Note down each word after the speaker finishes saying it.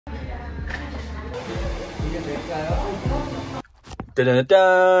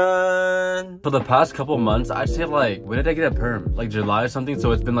Dun-dun-dun. For the past couple months, I'd say like, when did I get a perm? Like July or something,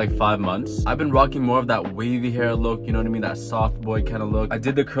 so it's been like 5 months. I've been rocking more of that wavy hair look, you know what I mean? That soft boy kind of look. I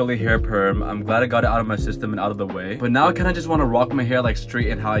did the curly hair perm. I'm glad I got it out of my system and out of the way. But now I kind of just want to rock my hair like straight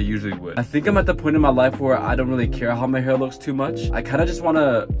and how I usually would. I think I'm at the point in my life where I don't really care how my hair looks too much. I kind of just want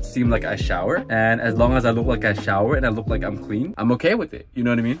to seem like I shower. And as long as I look like I shower and I look like I'm clean, I'm okay with it. You know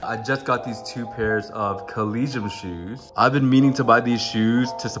what I mean? I just got these 2 pairs of collegium shoes. I've been meaning to buy these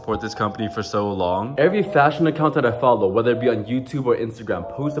shoes to support this company for so long. Every fashion account that I follow, whether it be on YouTube or Instagram,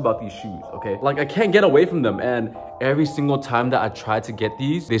 posts about these shoes, okay? Like I can't get away from them, and every single time that I try to get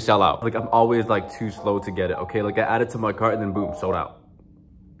these, they sell out. Like I'm always like too slow to get it, okay? Like I add it to my cart and then boom, sold out.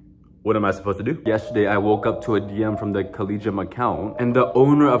 What am I supposed to do? Yesterday, I woke up to a DM from the Collegium account, and the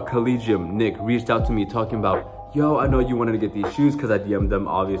owner of Collegium, Nick, reached out to me talking about, yo, I know you wanted to get these shoes because I DM'd them,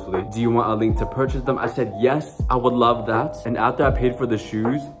 obviously. Do you want a link to purchase them? I said, yes, I would love that. And after I paid for the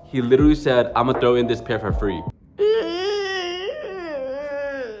shoes, he literally said, I'm gonna throw in this pair for free.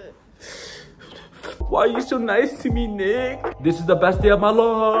 Why are you so nice to me, Nick? This is the best day of my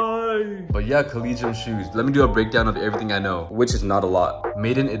life. But yeah, Collegium shoes. Let me do a breakdown of everything I know, which is not a lot.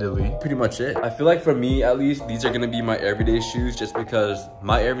 Made in Italy. Pretty much it. I feel like for me, at least, these are gonna be my everyday shoes just because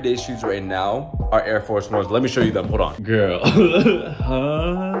my everyday shoes right now are Air Force Ones. Let me show you them. Hold on. Girl.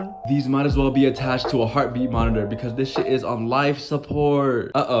 Huh? These might as well be attached to a heartbeat monitor because this shit is on life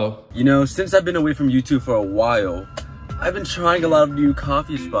support. Uh-oh. You know, since I've been away from YouTube for a while, I've been trying a lot of new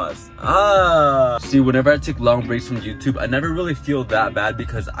coffee spots. See, whenever I take long breaks from YouTube, I never really feel that bad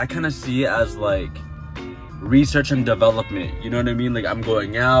because I kind of see it as like research and development. You know what I mean? Like I'm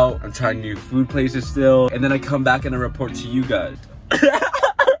going out, I'm trying new food places still, and then I come back and I report to you guys.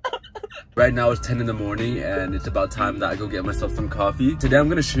 Right now it's 10 in the morning and it's about time that I go get myself some coffee. Today I'm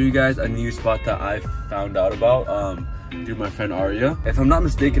gonna show you guys a new spot that I found out about through my friend Arya. If I'm not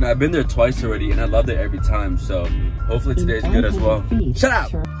mistaken, I've been there twice already and I loved it every time, so hopefully today's good as well. Shut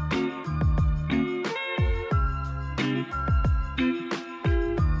up!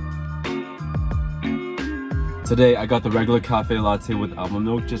 Today, I got the regular cafe latte with almond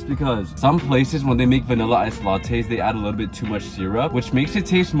milk just because some places, when they make vanilla iced lattes, they add a little bit too much syrup, which makes it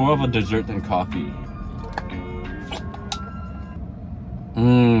taste more of a dessert than coffee.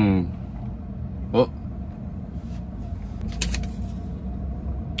 Oh.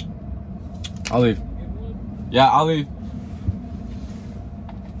 I'll leave. Yeah, I'll leave.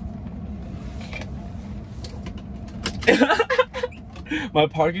 My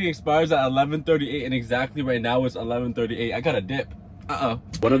parking expires at 11:38 and exactly right now it's 11:38. I gotta dip.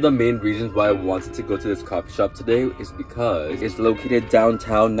 One of the main reasons why I wanted to go to this coffee shop today is because it's located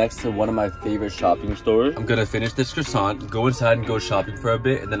downtown next to one of my favorite shopping stores. I'm gonna finish this croissant, go inside and go shopping for a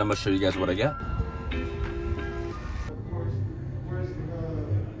bit, and then I'm gonna show you guys what I get.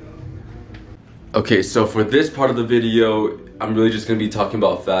 Okay, so for this part of the video, I'm really just gonna be talking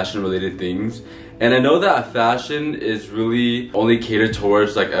about fashion related things. And I know that fashion is really only catered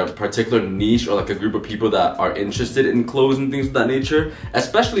towards like a particular niche or like a group of people that are interested in clothes and things of that nature,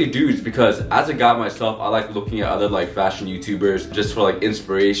 especially dudes, because as a guy myself, I like looking at other like fashion YouTubers just for like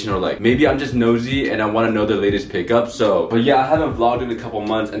inspiration, or like maybe I'm just nosy and I want to know their latest pickup. So, but yeah, I haven't vlogged in a couple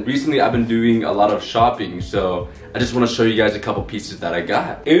months and recently I've been doing a lot of shopping, so I just want to show you guys a couple pieces that I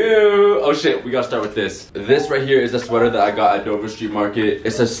got. Ew! Oh shit, we gotta start with this. This right here is a sweater that I got at Dover Street Market.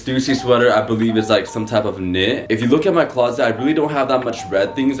 It's a Stussy sweater. I believe it's like some type of knit. If you look at my closet, I really don't have that much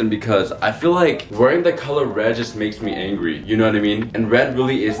red things, and because I feel like wearing the color red just makes me angry. You know what I mean? And red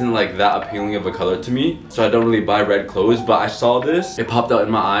really isn't like that appealing of a color to me, so I don't really buy red clothes. But I saw this, it popped out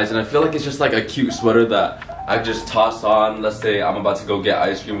in my eyes, and I feel like it's just like a cute sweater that I just toss on. Let's say I'm about to go get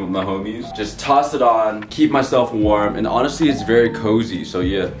ice cream with my homies. Just toss it on, keep myself warm, and honestly, it's very cozy, so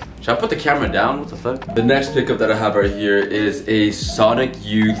yeah. Should I put the camera down? What the fuck? The next pickup that I have right here is a Sonic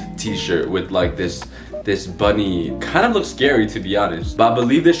Youth t-shirt with like this bunny. Kind of looks scary, to be honest. But I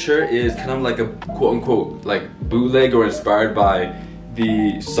believe this shirt is kind of like a quote-unquote like bootleg or inspired by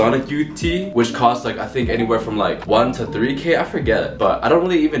the Sonic Youth tee, which costs like I think anywhere from like 1 to 3K, I forget, but I don't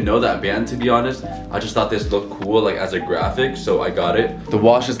really even know that band, to be honest. I just thought this looked cool like as a graphic, so I got it. The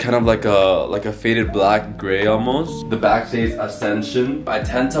wash is kind of like a faded black gray almost. The back says Ascension. I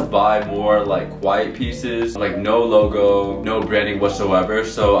tend to buy more like quiet pieces, like no logo, no branding whatsoever,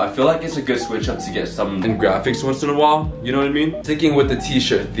 so I feel like it's a good switch up to get some in graphics once in a while, you know what I mean? Sticking with the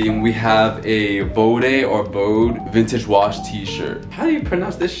t-shirt theme, we have a Bode or Bode vintage wash t-shirt. How do you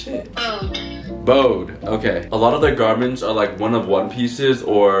pronounce this shit? Bode. Okay. A lot of their garments are like one-of-one pieces,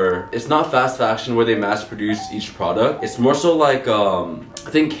 or it's not fast fashion where they mass produce each product. It's more so like I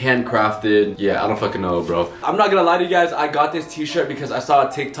think handcrafted. Yeah, I don't fucking know, bro. I'm not gonna lie to you guys, I got this t-shirt because I saw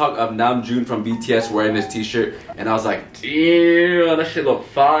a TikTok of Namjoon from BTS wearing this t-shirt, and I was like, damn, that shit look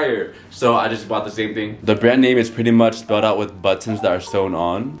fire. So I just bought the same thing. The brand name is pretty much spelled out with buttons that are sewn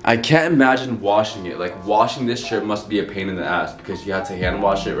on. I can't imagine washing it. Like, washing this shirt must be a pain in the ass because you have to hand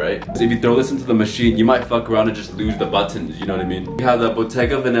wash it, right? So if you throw this into the machine, you might fuck around and just lose the buttons, you know what I mean? We have the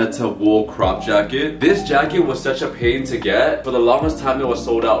Bottega Veneta wool crop jacket. This jacket was such a pain to get. For the longest time it was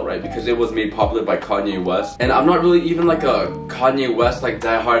sold out, right? Because it was made popular by Kanye West. And I'm not really even like a Kanye West like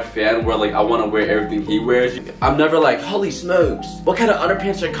diehard fan where like I want to wear everything he wears. I'm never like, holy smokes, what kind of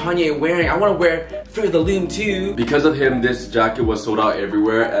underpants are Kanye wearing? I want to wear Fear the Loom too. Because of him, this jacket was sold out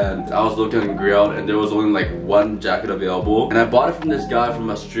everywhere, and I was looking and grilled and there was only like one jacket available. And I bought it from this guy from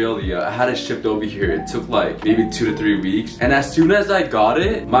Australia. I had it shipped over here. It took like maybe 2 to 3 weeks. And as soon as I got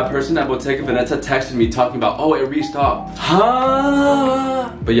it, my person at Bottega Veneta texted me talking about, oh, it restocked.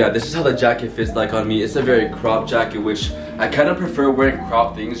 Huh? But yeah, this is how the jacket fits like on me. It's a very cropped jacket, which I kind of prefer wearing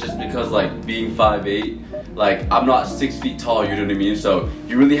cropped things just because like being 5'8", like I'm not 6 feet tall, you know what I mean? So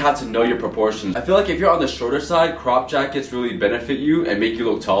you really have to know your proportions. I feel like if you're on the shorter side, crop jackets really benefit you and make you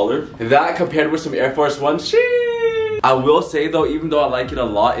look taller. That compared with some Air Force Ones, sheesh. I will say though, even though I like it a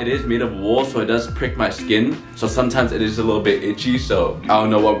lot, it is made of wool, so it does prick my skin. So sometimes it is a little bit itchy, so I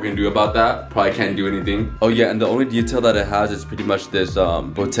don't know what we're gonna do about that. Probably can't do anything. Oh yeah, and the only detail that it has is pretty much this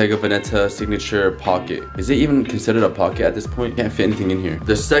Bottega Veneta signature pocket. Is it even considered a pocket at this point? Can't fit anything in here.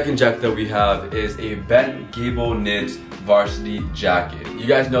 The second jacket that we have is a Bent Gable knit varsity jacket. You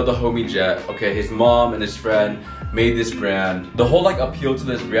guys know the homie Jet, okay? His mom and his friend made this brand. The whole like appeal to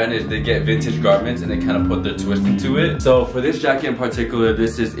this brand is they get vintage garments and they kind of put their twist into it. So for this jacket in particular,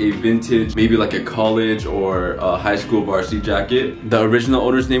 this is a vintage, maybe like a college or a high school varsity jacket. The original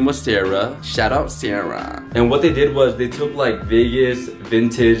owner's name was Sarah. Shout out Sarah. And what they did was they took like Vegas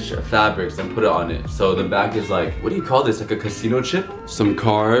vintage fabrics and put it on it. So the back is like, what do you call this? Like a casino chip? Some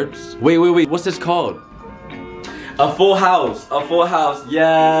cards. Wait, what's this called? A full house,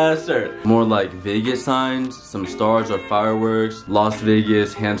 yes sir. More like Vegas signs, some stars or fireworks, Las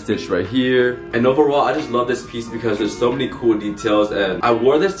Vegas hand stitched right here. And overall, I just love this piece because there's so many cool details, and I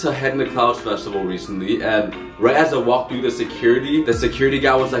wore this to Head in the Clouds festival recently, and right as I walked through the security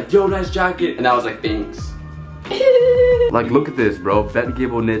guy was like, yo, nice jacket, and I was like, thanks. Like, look at this, bro. Bent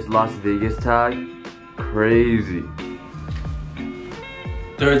Gable knits Las Vegas tag, crazy.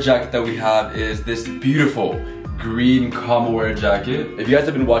 Third jacket that we have is this beautiful green Kama wear jacket. If you guys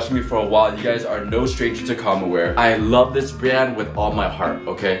have been watching me for a while, you guys are no stranger to Kama wear. I love this brand with all my heart,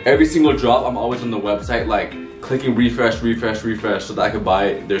 okay? Every single drop, I'm always on the website like clicking refresh so that I could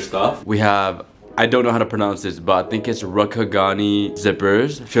buy their stuff. We have, I don't know how to pronounce this, but I think it's Rakagani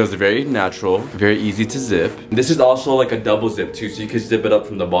zippers. Feels very natural, very easy to zip. This is also like a double zip too, so you can zip it up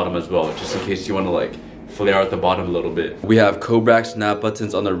from the bottom as well, just in case you want to like flare out the bottom a little bit. We have Cobra snap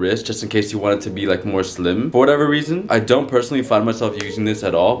buttons on the wrist just in case you want it to be like more slim. For whatever reason, I don't personally find myself using this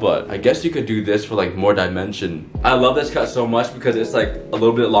at all, but I guess you could do this for like more dimension. I love this cut so much because it's like a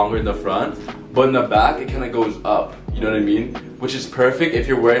little bit longer in the front, but in the back it kind of goes up, you know what I mean? Which is perfect if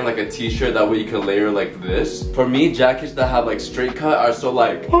you're wearing like a t-shirt, that way you can layer like this. For me, jackets that have like straight cut are so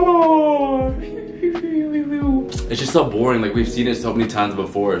like, oh, it's just so boring. Like, we've seen it so many times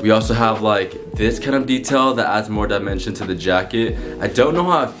before. We also have like this kind of detail that adds more dimension to the jacket. I don't know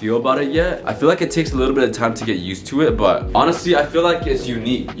how I feel about it yet. I feel like it takes a little bit of time to get used to it, but honestly, I feel like it's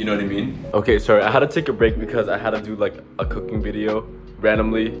unique, you know what I mean? Okay, sorry, I had to take a break because I had to do like a cooking video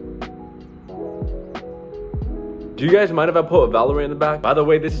randomly. Do you guys mind if I put Valorant in the back? By the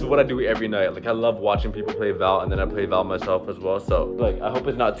way, this is what I do every night. Like, I love watching people play Val, and then I play Val myself as well. So, like, I hope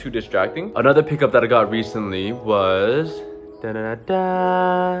it's not too distracting. Another pickup that I got recently was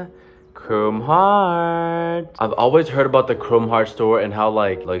Chrome Heart. I've always heard about the Chrome Heart store and how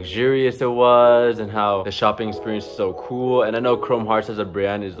like luxurious it was and how the shopping experience is so cool. And I know Chrome Hearts as a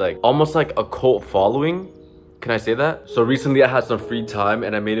brand is like almost like a cult following. Can I say that? So recently I had some free time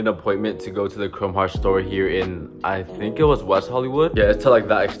and I made an appointment to go to the Chrome Heart store here in, I think it was West Hollywood. Yeah, it's to like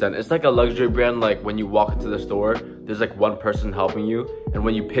that extent. It's like a luxury brand. Like when you walk into the store, there's like one person helping you. And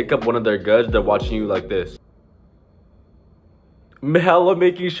when you pick up one of their goods, they're watching you like this. Hella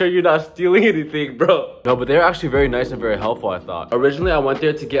making sure you're not stealing anything, bro. No, but they're actually very nice and very helpful, I thought. Originally, I went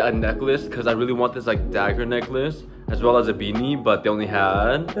there to get a necklace because I really want this like dagger necklace. as well as a beanie, but they only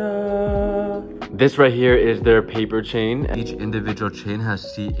had this right here is their paper chain. Each individual chain has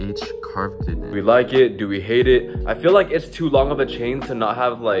CH carved in it. Do we like it? Do we hate it? I feel like it's too long of a chain to not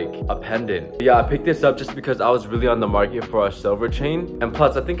have like a pendant. But yeah, I picked this up just because I was really on the market for a silver chain. And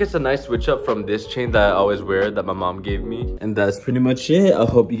plus, I think it's a nice switch up from this chain that I always wear that my mom gave me. And that's pretty much it. I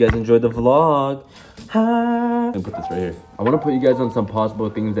hope you guys enjoyed the vlog. Hi. And put this right here. I want to put you guys on some possible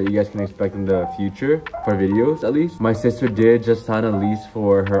things that you guys can expect in the future for videos, at least. My sister did just sign a lease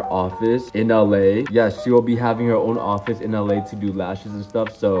for her office in LA. Yeah, she will be having her own office in LA to do lashes and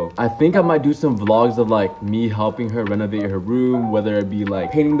stuff. So I think I might do some vlogs of like me helping her renovate her room, whether it be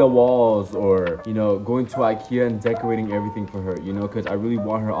like painting the walls or, you know, going to IKEA and decorating everything for her, you know, because I really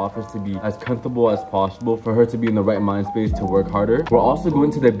want her office to be as comfortable as possible for her to be in the right mind space to work harder. We're also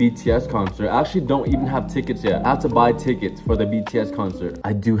going to the BTS concert. I actually don't even have tickets yet. I have to buy tickets for the BTS concert.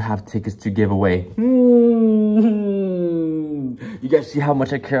 I do have tickets to give away. You guys see how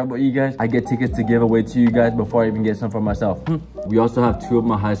much I care about you guys? I get tickets to give away to you guys before I even get some for myself. We also have 2 of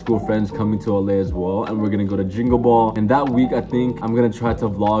my high school friends coming to LA as well, and we're gonna go to Jingle Ball. And that week, I think I'm gonna try to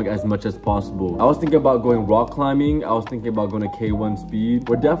vlog as much as possible. I was thinking about going rock climbing. I was thinking about going to K1 Speed.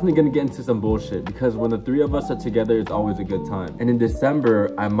 We're definitely gonna get into some bullshit because when the 3 of us are together, it's always a good time. And in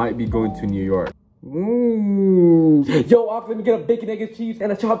December, I might be going to New York. Yo, Ock, let me get a bacon, egg, and cheese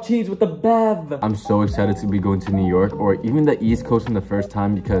and a chopped cheese with the bev. I'm so excited to be going to New York or even the East Coast for the first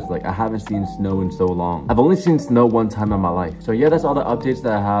time because like I haven't seen snow in so long. I've only seen snow one time in my life. So yeah, that's all the updates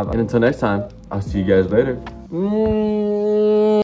that I have. And until next time, I'll see you guys later.